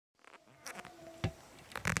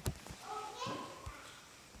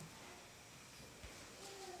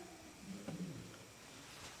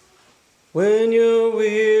When you're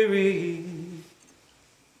weary,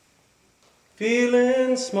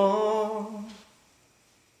 feeling small,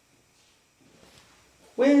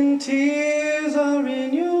 when tears are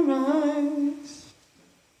in your eyes,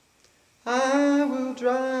 I will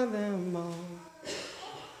dry them all.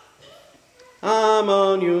 I'm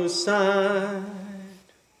on your side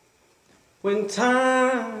when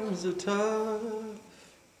times are tough,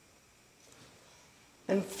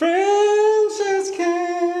 and friends just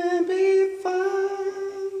can't be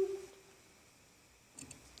found.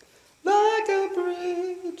 Like a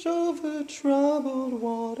bridge over troubled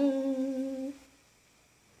water,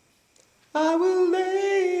 I will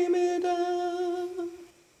lay me down.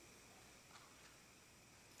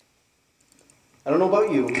 I don't know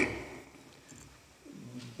about you,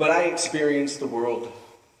 but I experience the world,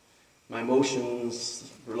 my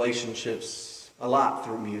emotions, relationships, a lot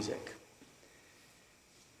through music.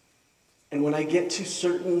 And when I get to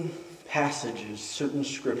certain passages, certain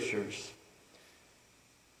scriptures,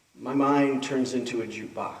 my mind turns into a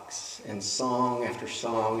jukebox, and song after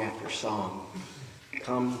song after song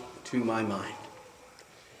come to my mind.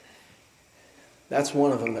 That's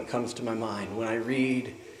one of them that comes to my mind when I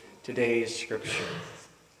read today's scripture.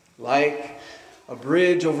 Like a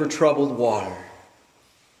bridge over troubled water,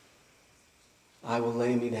 I will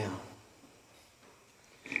lay me down.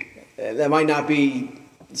 That might not be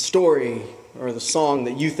the story or the song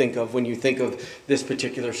that you think of when you think of this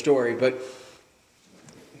particular story, but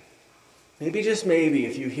maybe, just maybe,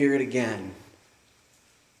 if you hear it again,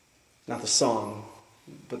 not the song,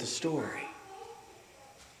 but the story,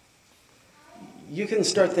 you can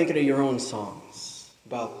start thinking of your own songs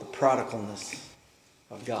about the prodigalness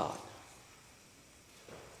of God.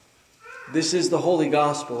 This is the Holy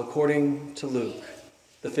Gospel according to Luke,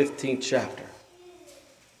 the 15th chapter.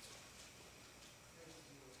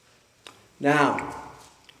 Now,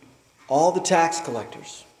 all the tax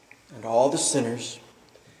collectors and all the sinners,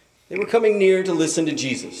 they were coming near to listen to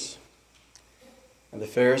Jesus. And the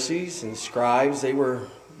Pharisees and the scribes, they were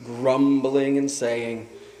grumbling and saying,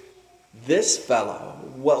 "This fellow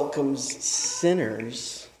welcomes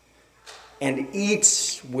sinners and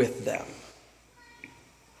eats with them."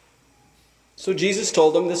 So Jesus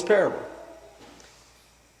told them this parable.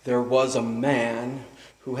 There was a man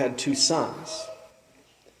who had 2 sons.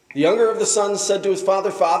 The younger of the sons said to his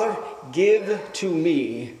father, "Father, give to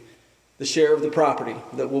me the share of the property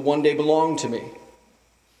that will one day belong to me."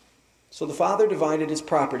 So the father divided his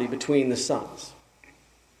property between the sons.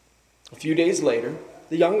 A few days later,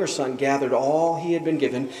 the younger son gathered all he had been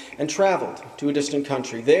given and traveled to a distant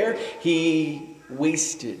country. There he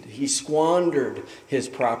squandered his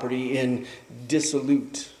property in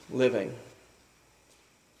dissolute living.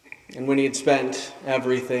 And when he had spent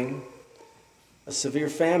everything, a severe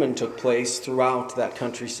famine took place throughout that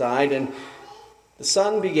countryside, and the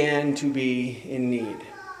son began to be in need.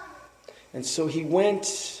 And so he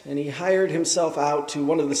went and he hired himself out to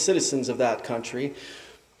one of the citizens of that country,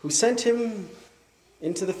 who sent him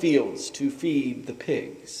into the fields to feed the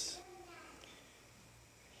pigs.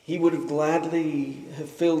 He would have gladly have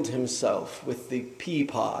filled himself with the pea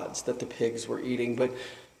pods that the pigs were eating, but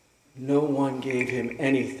no one gave him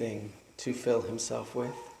anything to fill himself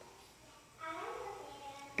with.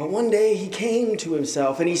 But one day he came to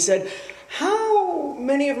himself and he said, "How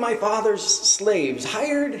many of my father's slaves,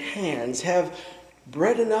 hired hands, have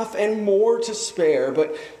bread enough and more to spare,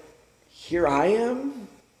 but here I am,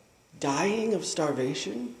 dying of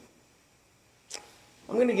starvation?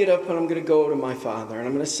 I'm going to get up and I'm going to go to my father, and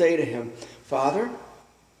I'm going to say to him, 'Father,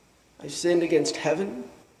 I've sinned against heaven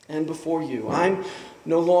and before you. I'm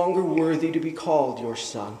no longer worthy to be called your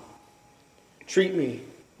son. Treat me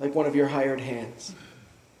like one of your hired hands.'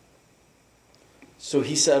 So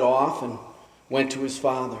he set off and went to his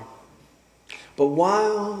father. But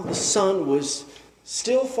while the son was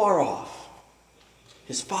still far off,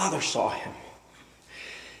 his father saw him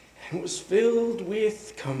and was filled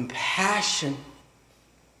with compassion.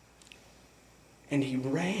 And he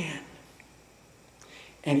ran.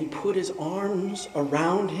 And he put his arms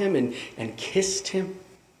around him and kissed him.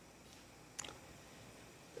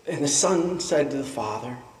 And the son said to the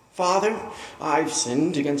father, 'Father, I've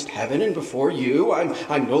sinned against heaven and before you.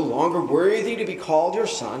 I'm no longer worthy to be called your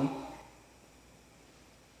son.'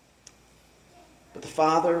 But the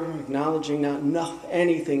father, acknowledging not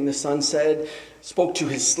anything the son said, spoke to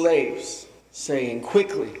his slaves, saying,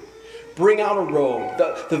 'Quickly, bring out a robe,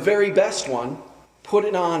 the very best one. Put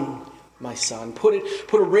it on my son. Put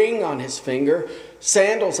a ring on his finger,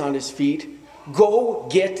 sandals on his feet. Go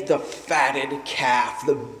get the fatted calf,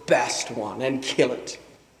 the best one, and kill it.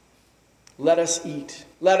 Let us eat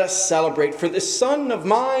Let us celebrate, for this son of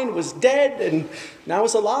mine was dead and now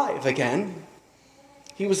is alive again.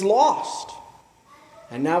 He was lost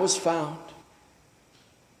and now is found."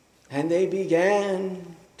 And they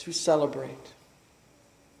began to celebrate.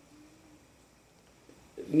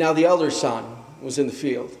 Now the elder son was in the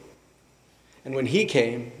field. And when he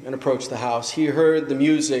came and approached the house, he heard the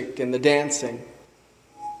music and the dancing.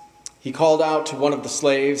 He called out to one of the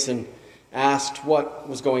slaves and asked what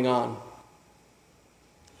was going on.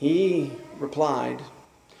 He replied,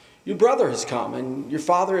 "Your brother has come, and your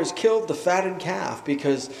father has killed the fatted calf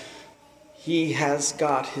because he has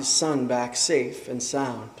got his son back safe and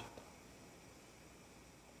sound."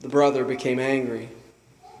 The brother became angry.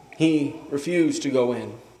 He refused to go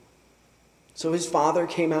in. So his father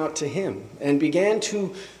came out to him and began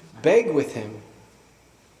to beg with him.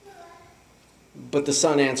 But the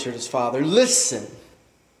son answered his father, "Listen,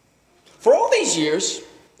 for all these years,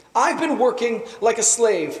 I've been working like a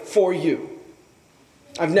slave for you.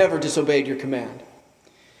 I've never disobeyed your command.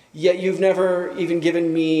 Yet you've never even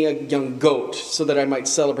given me a young goat so that I might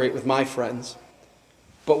celebrate with my friends.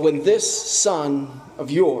 But when this son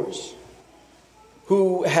of yours,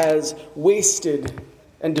 who has wasted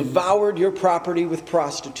and devoured your property with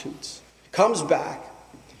prostitutes, comes back,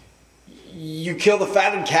 you kill the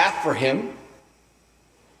fatted calf for him?"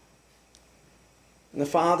 And the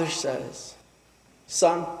father says,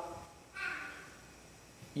 "Son,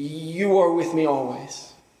 you are with me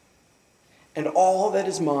always, and all that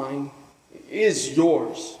is mine is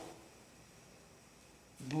yours.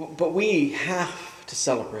 But we have to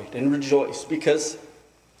celebrate and rejoice because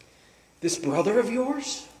this brother of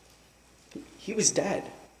yours, he was dead,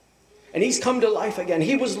 and he's come to life again.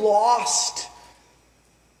 He was lost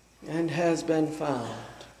and has been found."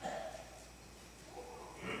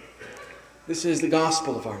 This is the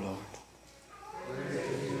gospel of our Lord.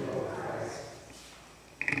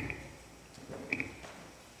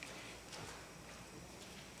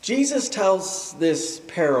 Jesus tells this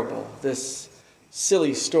parable, this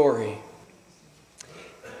silly story,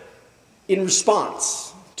 in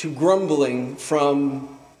response to grumbling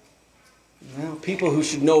from people who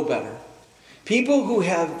should know better. People who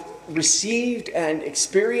have received and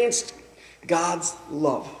experienced God's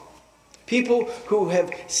love. People who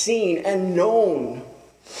have seen and known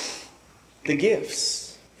the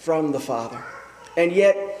gifts from the Father. And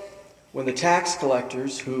yet, when the tax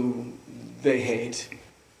collectors, who they hate,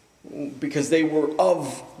 because they were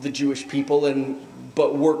of the Jewish people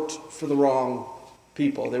but worked for the wrong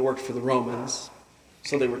people. They worked for the Romans,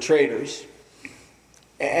 so they were traitors.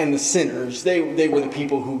 And the sinners, they were the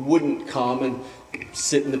people who wouldn't come and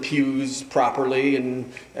sit in the pews properly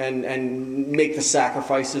and make the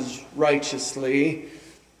sacrifices righteously.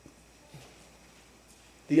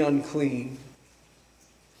 The unclean.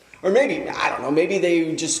 Or maybe, I don't know, maybe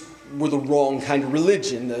they just were the wrong kind of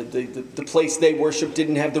religion. The place they worshiped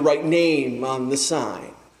didn't have the right name on the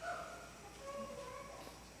sign.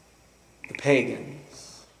 The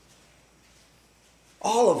pagans.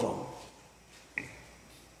 All of them.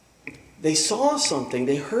 They saw something,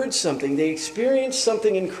 they heard something, they experienced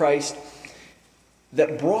something in Christ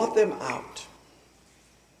that brought them out.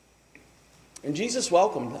 And Jesus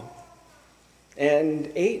welcomed them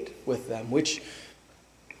and ate with them, which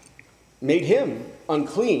made him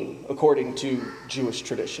unclean according to Jewish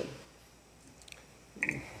tradition.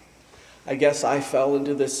 I guess I fell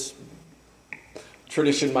into this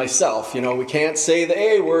tradition myself. You know, we can't say the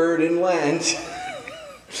A word in Lent.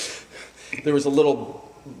 There was a little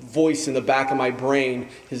voice in the back of my brain.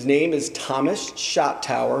 His name is Thomas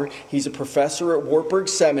Schottauer. He's a professor at Wartburg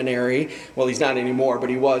Seminary. Well, he's not anymore, but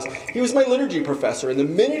he was. He was my liturgy professor. And the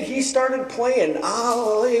minute he started playing,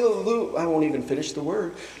 Alleluia, I won't even finish the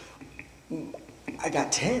word, I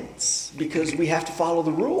got tense because we have to follow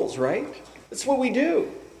the rules, right? That's what we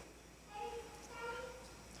do.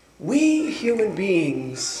 We human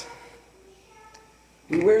beings,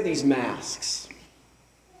 we wear these masks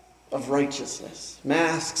of righteousness,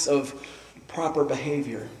 masks of proper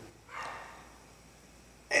behavior.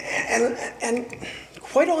 And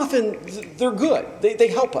quite often they're good. They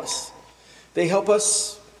help us. They help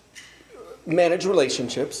us manage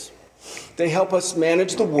relationships. They help us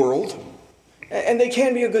manage the world. And they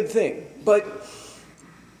can be a good thing. But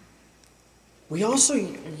we also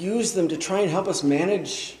use them to try and help us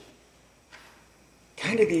manage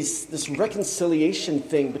kind of this reconciliation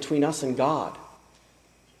thing between us and God.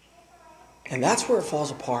 And that's where it falls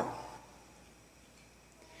apart.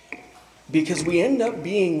 Because we end up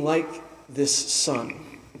being like this son.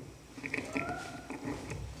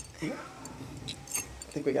 I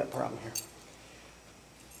think we got a problem here.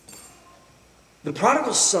 The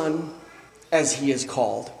prodigal son as he is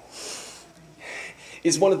called,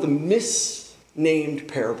 is one of the misnamed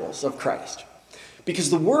parables of Christ. Because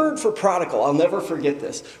the word for prodigal, I'll never forget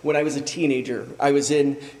this. When I was a teenager, I was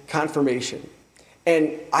in confirmation.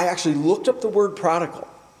 And I actually looked up the word prodigal.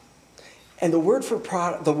 And the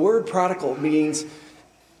word prodigal means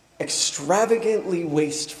extravagantly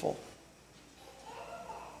wasteful.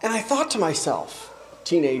 And I thought to myself,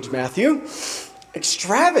 teenage Matthew,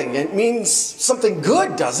 extravagant means something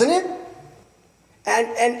good, doesn't it?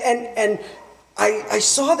 And I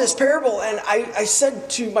saw this parable, and I said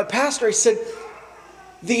to my pastor, I said,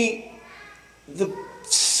 the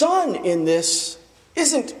son in this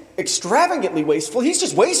isn't extravagantly wasteful, he's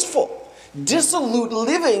just wasteful. Dissolute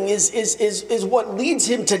living is what leads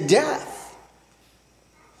him to death.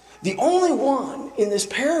 The only one in this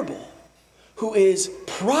parable who is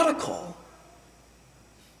prodigal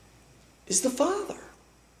is the Father.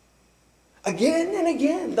 Again and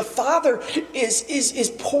again, the Father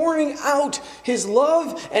is pouring out his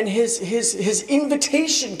love and his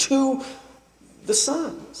invitation to the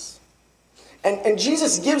sons. And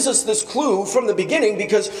Jesus gives us this clue from the beginning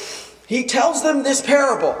because he tells them this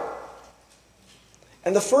parable.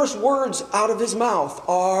 And the first words out of his mouth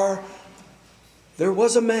are, "There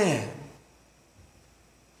was a man."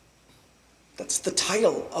 That's the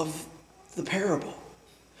title of the parable.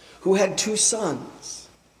 Who had 2 sons.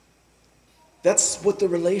 That's what the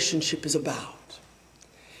relationship is about.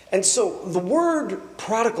 And so the word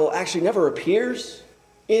prodigal actually never appears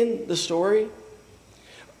in the story.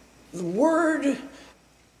 The word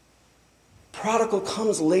prodigal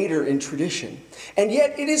comes later in tradition. And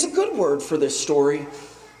yet it is a good word for this story.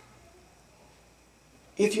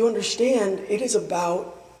 If you understand, it is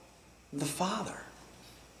about the Father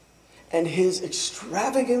and his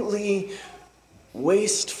extravagantly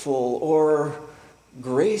wasteful or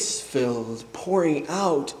grace-filled pouring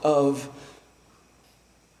out of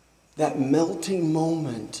that melting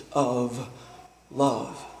moment of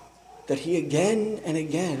love that he again and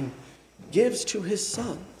again gives to his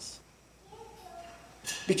sons.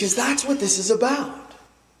 Because that's what this is about.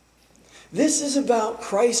 This is about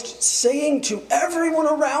Christ saying to everyone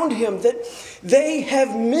around him that they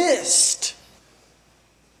have missed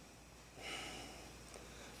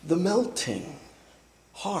the melting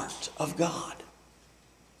heart of God.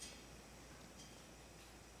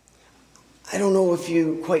 I don't know if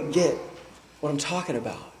you quite get what I'm talking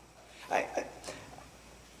about.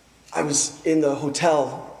 I was in the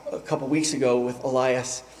hotel a couple weeks ago with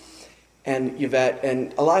Elias and Yvette,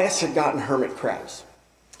 and Elias had gotten hermit crabs.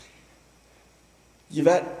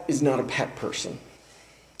 Yvette is not a pet person.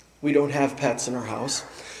 We don't have pets in our house,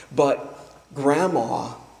 but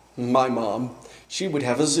Grandma, my mom, she would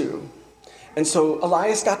have a zoo. And so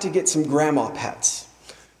Elias got to get some grandma pets.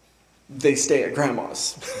 They stay at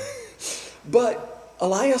Grandma's. But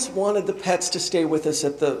Elias wanted the pets to stay with us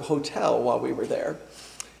at the hotel while we were there.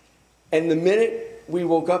 And the minute we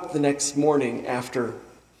woke up the next morning after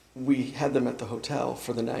we had them at the hotel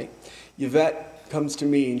for the night, Yvette comes to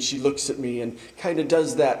me and she looks at me and kind of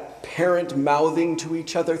does that parent mouthing to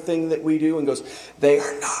each other thing that we do and goes, "They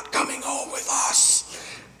are not coming home with us."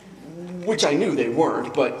 Which I knew they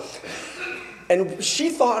weren't, and she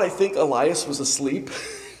thought, I think, Elias was asleep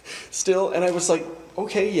still. And I was like,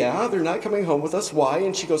 "Okay, yeah, they're not coming home with us. Why?"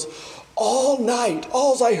 And she goes, "All night,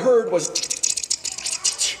 all I heard was..."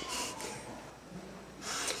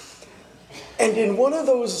 And in one of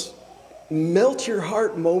those melt your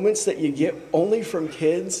heart moments that you get only from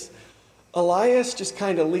kids, Elias just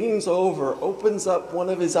kind of leans over, opens up one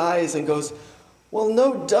of his eyes and goes, "Well,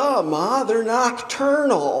 no duh, Ma, they're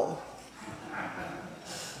nocturnal."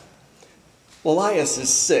 Elias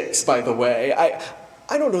is 6, by the way.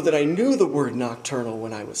 I don't know that I knew the word nocturnal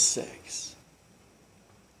when I was 6.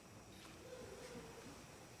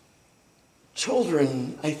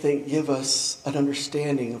 Children, I think, give us an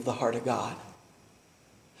understanding of the heart of God.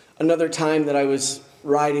 Another time that I was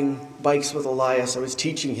riding bikes with Elias, I was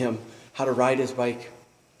teaching him how to ride his bike.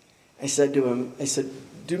 I said to him,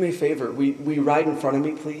 "Do me a favor, we ride in front of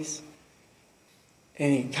me, please?"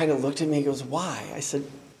 And he kind of looked at me and goes, "Why?" I said,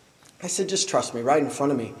 "Just trust me, ride in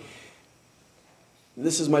front of me.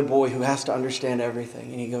 This is my boy who has to understand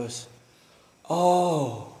everything." And he goes,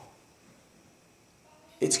 "Oh,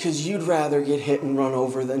 it's because you'd rather get hit and run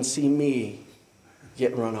over than see me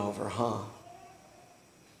get run over, huh?"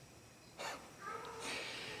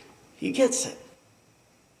 He gets it.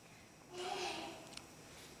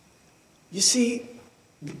 You see,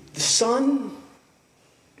 the son,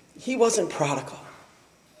 he wasn't prodigal.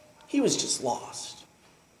 He was just lost.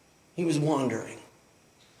 He was wandering.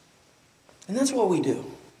 And that's what we do.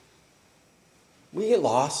 We get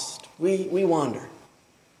lost. We wander.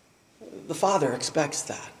 The Father expects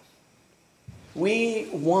that. We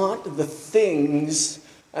want the things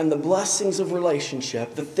and the blessings of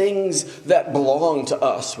relationship, the things that belong to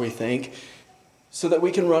us, we think, so that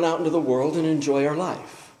we can run out into the world and enjoy our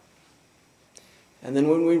life. And then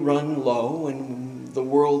when we run low and the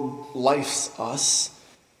world lifes us,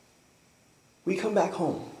 we come back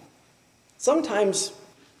home. Sometimes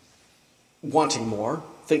wanting more,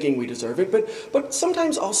 thinking we deserve it, but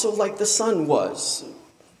sometimes also like the son was.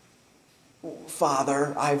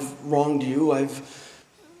 Father, I've wronged you.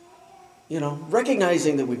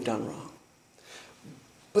 Recognizing that we've done wrong.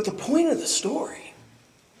 But the point of the story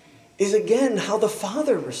is, again, how the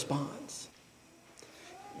Father responds.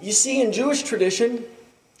 You see, in Jewish tradition,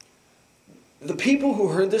 the people who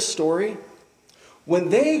heard this story, when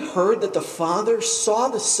they heard that the Father saw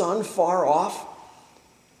the Son far off,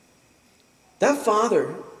 that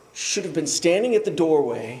Father should have been standing at the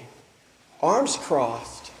doorway, arms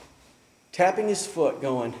crossed, tapping his foot,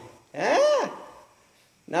 going,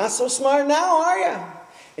 not so smart now, are you?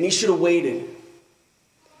 And he should have waited,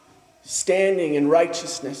 standing in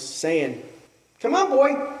righteousness, saying, come on,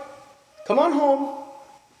 boy, come on home,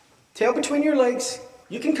 tail between your legs,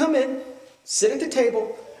 you can come in, sit at the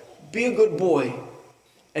table, be a good boy,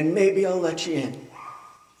 and maybe I'll let you in.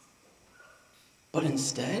 But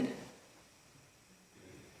instead,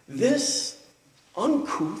 this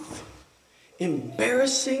uncouth,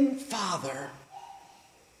 embarrassing father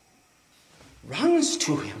runs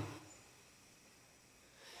to him,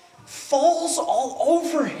 falls all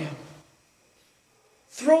over him,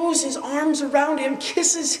 throws his arms around him,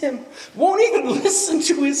 kisses him, won't even listen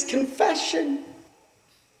to his confession.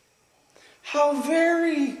 How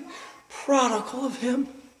very prodigal of him.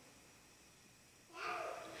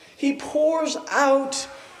 He pours out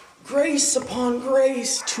grace upon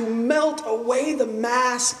grace to melt away the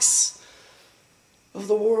masks of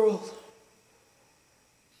the world.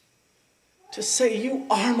 To say, you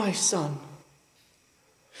are my son.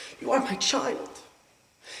 You are my child.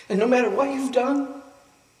 And no matter what you've done,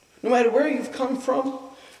 no matter where you've come from,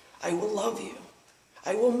 I will love you.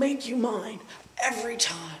 I will make you mine every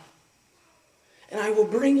time. And I will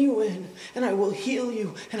bring you in, and I will heal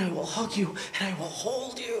you, and I will hug you, and I will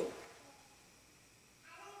hold you.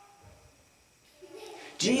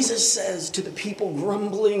 Jesus says to the people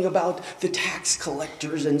grumbling about the tax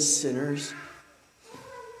collectors and sinners,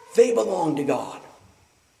 they belong to God.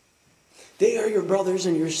 They are your brothers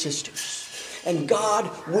and your sisters. And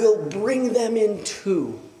God will bring them in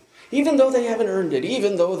too. Even though they haven't earned it,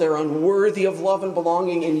 even though they're unworthy of love and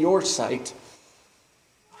belonging in your sight,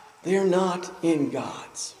 they are not in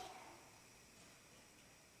God's.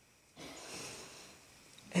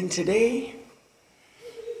 And today,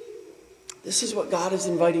 this is what God is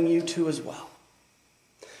inviting you to as well.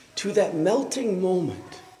 To that melting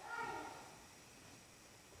moment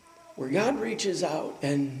where God reaches out,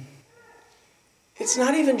 and it's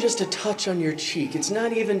not even just a touch on your cheek. It's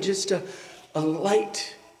not even just a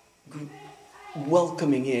light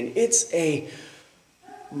welcoming in. It's a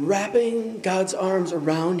wrapping God's arms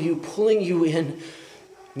around you, pulling you in,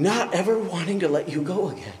 not ever wanting to let you go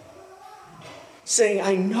again. Saying,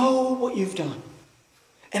 I know what you've done,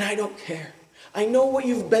 and I don't care. I know what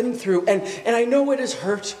you've been through, and I know it has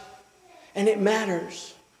hurt, and it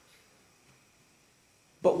matters.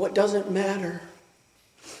 But what doesn't matter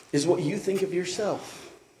is what you think of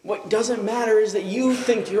yourself. What doesn't matter is that you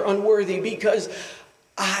think you're unworthy, because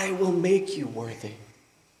I will make you worthy.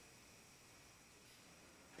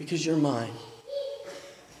 Because you're mine.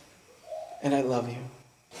 And I love you.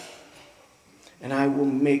 And I will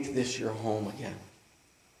make this your home again.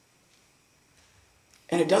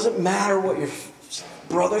 And it doesn't matter what your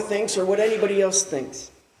brother thinks or what anybody else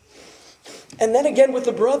thinks. And then again with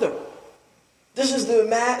the brother. This is the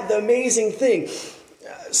amazing thing.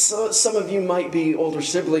 So some of you might be older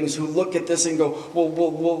siblings who look at this and go,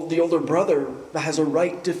 well, the older brother has a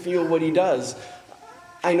right to feel what he does.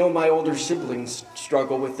 I know my older siblings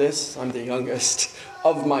struggle with this. I'm the youngest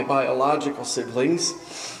of my biological siblings.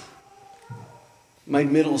 My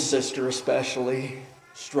middle sister especially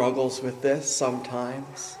struggles with this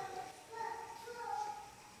sometimes.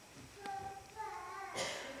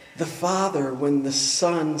 The father, when the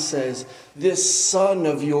son says, this son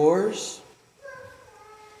of yours,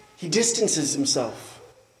 he distances himself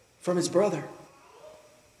from his brother.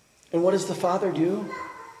 And what does the father do?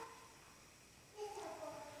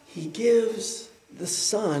 He gives the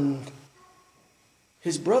son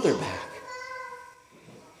his brother back.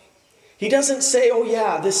 He doesn't say, oh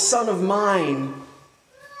yeah, this son of mine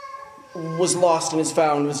was lost and is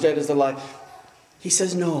found, was dead, is alive. He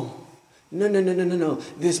says, no, No, no, no, no, no, no.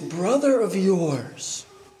 This brother of yours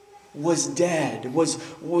was dead, was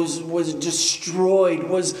destroyed,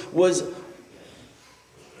 was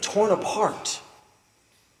torn apart.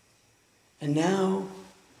 And now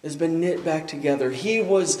has been knit back together. He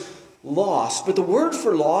was lost. But the word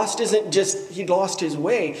for lost isn't just he lost his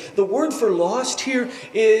way. The word for lost here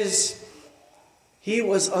is he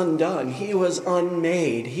was undone. He was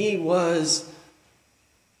unmade. He was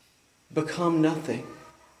become nothing.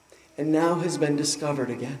 And now has been discovered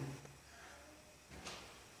again.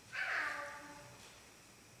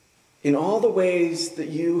 In all the ways that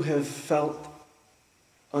you have felt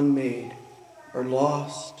unmade, or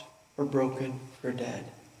lost, or broken, or dead,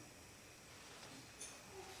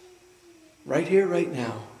 right here, right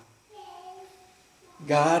now,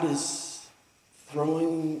 God is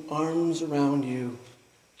throwing arms around you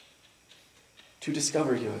to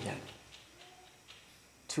discover you again,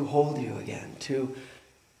 to hold you again, to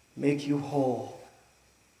make you whole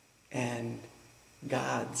and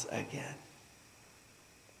God's again.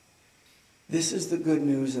 This is the good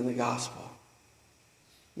news in the gospel.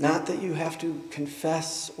 Not that you have to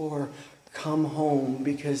confess or come home,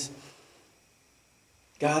 because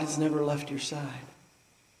God has never left your side.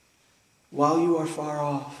 While you are far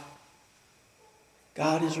off,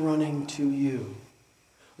 God is running to you.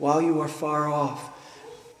 While you are far off,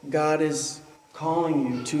 God is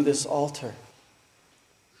calling you to this altar.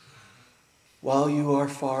 While you are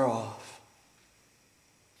far off,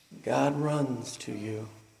 God runs to you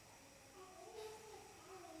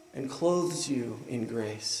and clothes you in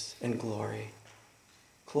grace and glory.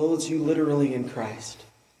 Clothes you literally in Christ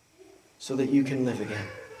so that you can live again.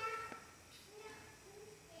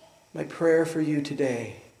 My prayer for you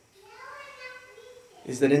today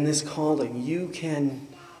is that in this calling you can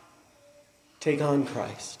take on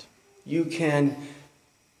Christ. You can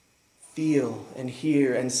feel and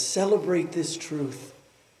hear and celebrate this truth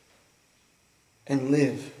and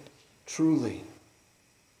live truly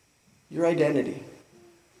your identity,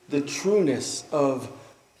 the trueness of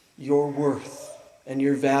your worth and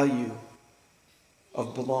your value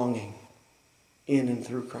of belonging in and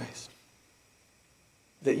through Christ.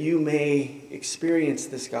 That you may experience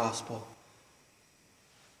this gospel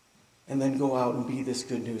and then go out and be this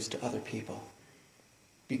good news to other people.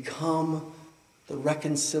 Become the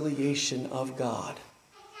reconciliation of God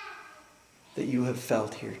that you have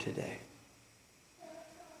felt here today.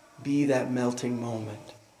 Be that melting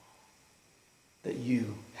moment that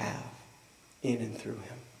you have in and through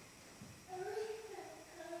him.